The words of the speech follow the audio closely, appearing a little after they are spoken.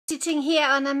Sitting here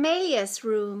on Amelia's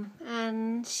room,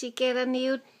 and she get a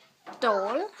new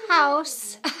doll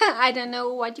house. I don't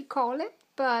know what you call it,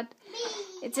 but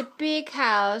it's a big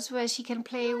house where she can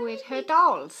play with her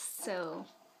dolls. So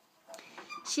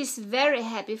she's very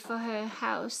happy for her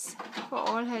house, for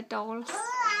all her dolls.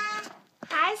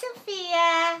 Hej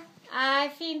Sofia!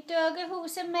 Ej, fint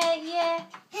dukkehus, Amalie.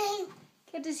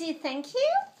 Can you say thank you?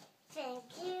 Thank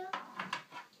you.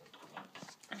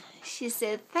 She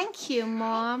said, thank you,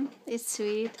 Mom. It's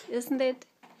sweet, isn't it?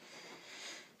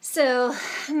 So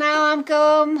now I'm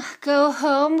go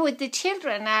home with the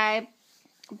children. I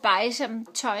buy some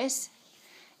toys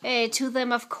to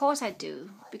them. Of course I do,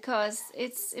 because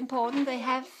it's important they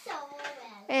have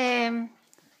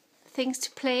things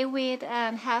to play with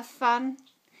and have fun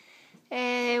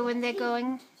when they're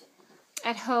going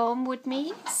at home with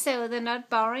me, so they're not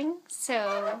boring.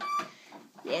 So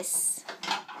yes.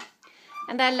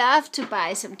 And I love to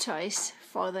buy some toys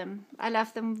for them. I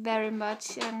love them very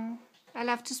much, and I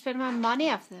love to spend my money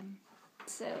on them.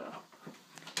 So,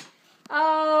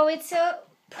 oh, it's so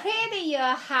pretty,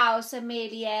 your house,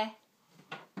 Amelia.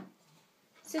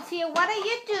 Sophia, what are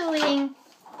you doing?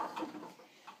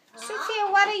 Sophia,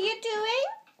 what are you doing?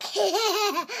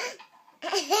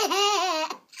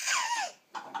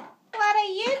 What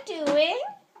are you doing?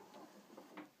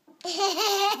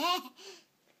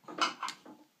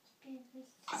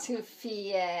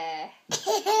 Sophia.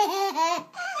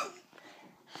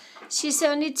 She's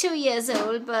only 2 years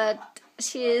old, but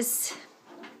she's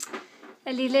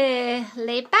a little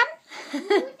laban.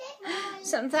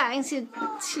 Sometimes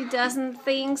she doesn't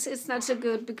think it's not so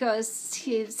good, because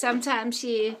sometimes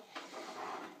she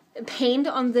paint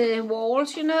on the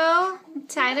walls, you know,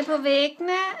 tegne på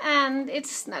væggene, and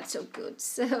it's not so good.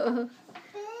 So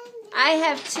I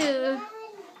have to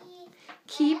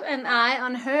keep an eye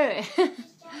on her.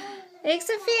 Hey,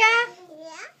 Sophia?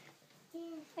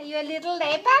 Are you a little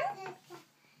laban?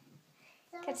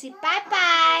 Can say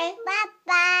bye-bye.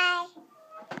 Bye-bye.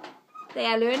 They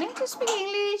are learning to speak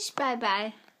English.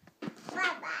 Bye-bye.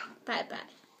 Bye-bye.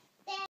 Bye-bye.